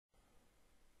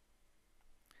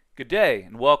Good day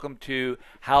and welcome to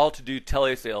How to Do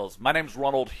Telesales. My name is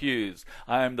Ronald Hughes.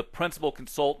 I'm the principal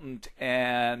consultant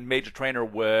and major trainer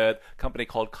with a company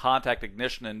called Contact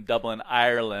Ignition in Dublin,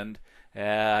 Ireland.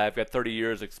 I've got 30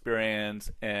 years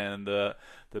experience in the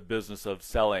business of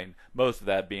selling, most of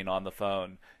that being on the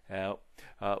phone.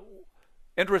 Uh,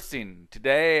 Interesting.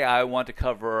 Today I want to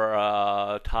cover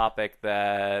a topic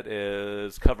that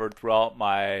is covered throughout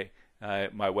my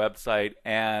website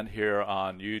and here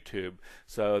on YouTube.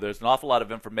 So there's an awful lot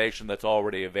of information that's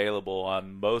already available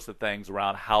on most of the things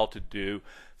around how to do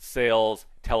sales,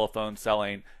 telephone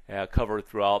selling, covered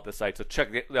throughout the site. So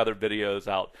check the other videos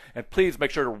out. And please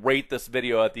make sure to rate this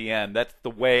video at the end. That's the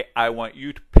way I want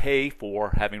you to pay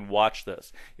for having watched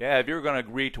this. Yeah, if you're going to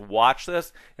agree to watch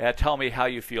this, tell me how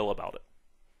you feel about it.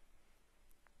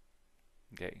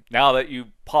 Okay. Now that you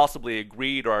possibly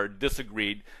agreed or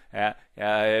disagreed,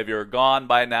 if you're gone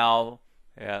by now,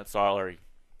 sorry.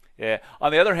 Yeah.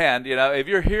 On the other hand, if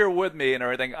you're here with me and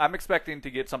everything, I'm expecting to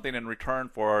get something in return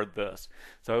for this.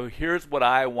 So here's what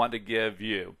I want to give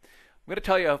you. I'm going to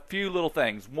tell you a few little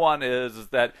things. One is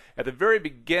that at the very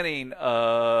beginning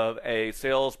of a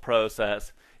sales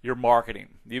process, you're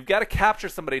marketing. You've got to capture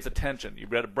somebody's attention. You've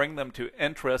got to bring them to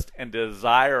interest and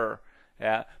desire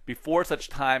before such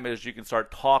time as you can start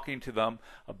talking to them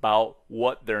about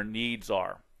what their needs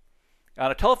are. On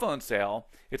a telephone sale,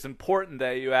 it's important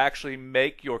that you actually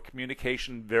make your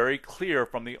communication very clear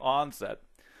from the onset.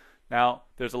 Now,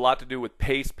 there's a lot to do with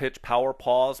pace, pitch, power,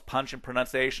 pause, punch, and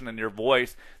pronunciation in your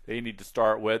voice that you need to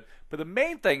start with. But the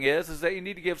main thing is that you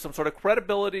need to give some sort of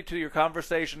credibility to your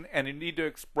conversation, and you need to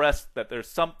express that there's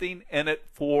something in it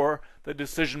for the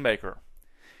decision maker.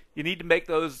 You need to make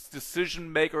those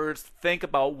decision makers think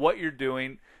about what you're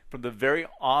doing from the very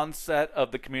onset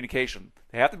of the communication.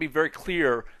 They have to be very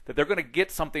clear that they're going to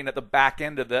get something at the back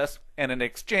end of this, and in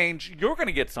exchange, you're going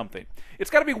to get something. It's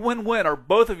got to be win-win, or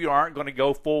both of you aren't going to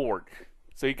go forward.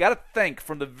 So you got to think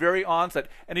from the very onset,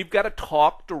 and you've got to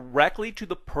talk directly to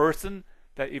the person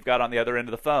that you've got on the other end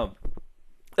of the phone.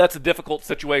 That's a difficult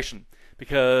situation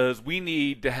because we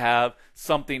need to have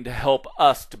something to help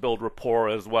us to build rapport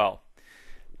as well.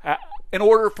 In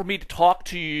order for me to talk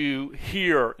to you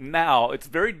here now, it's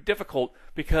very difficult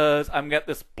because I've got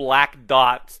this black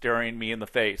dot staring me in the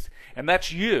face. And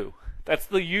that's you. That's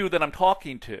the you that I'm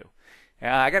talking to.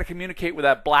 And I got to communicate with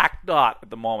that black dot at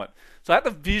the moment. So I have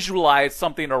to visualize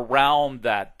something around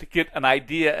that to get an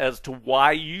idea as to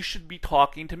why you should be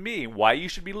talking to me, why you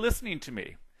should be listening to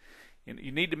me.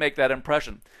 You need to make that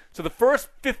impression. So the first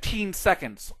 15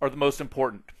 seconds are the most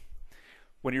important.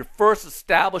 When you're first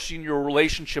establishing your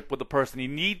relationship with the person, you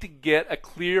need to get a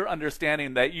clear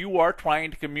understanding that you are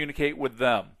trying to communicate with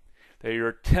them, that you're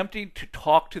attempting to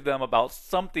talk to them about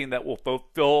something that will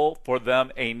fulfill for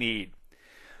them a need.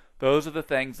 Those are the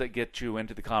things that get you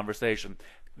into the conversation.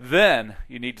 Then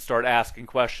you need to start asking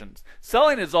questions.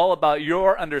 Selling is all about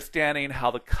your understanding how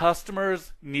the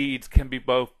customer's needs can be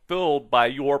both filled by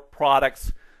your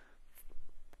product's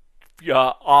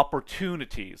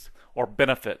opportunities or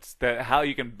benefits, how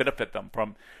you can benefit them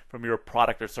from your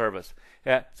product or service.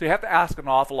 So you have to ask an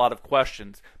awful lot of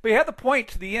questions. But you have to point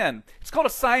to the end. It's called a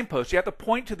signpost. You have to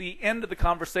point to the end of the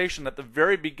conversation at the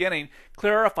very beginning,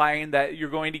 clarifying that you're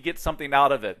going to get something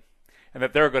out of it and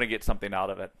that they're going to get something out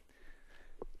of it.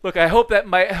 Look, I hope that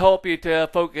might help you to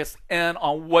focus in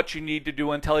on what you need to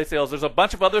do in telesales. There's a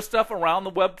bunch of other stuff around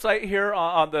the website here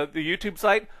on the YouTube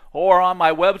site, or on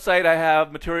my website I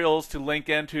have materials to link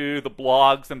into the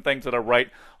blogs and things that I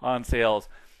write on sales.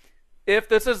 If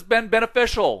this has been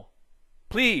beneficial,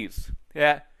 please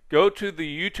go to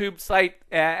the YouTube site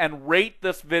and rate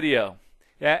this video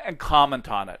and comment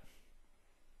on it.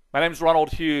 My name is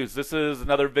Ronald Hughes. This is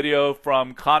another video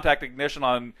from Contact Ignition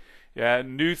on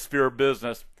New Sphere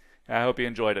Business. I hope you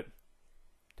enjoyed it.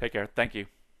 Take care. Thank you.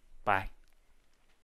 Bye.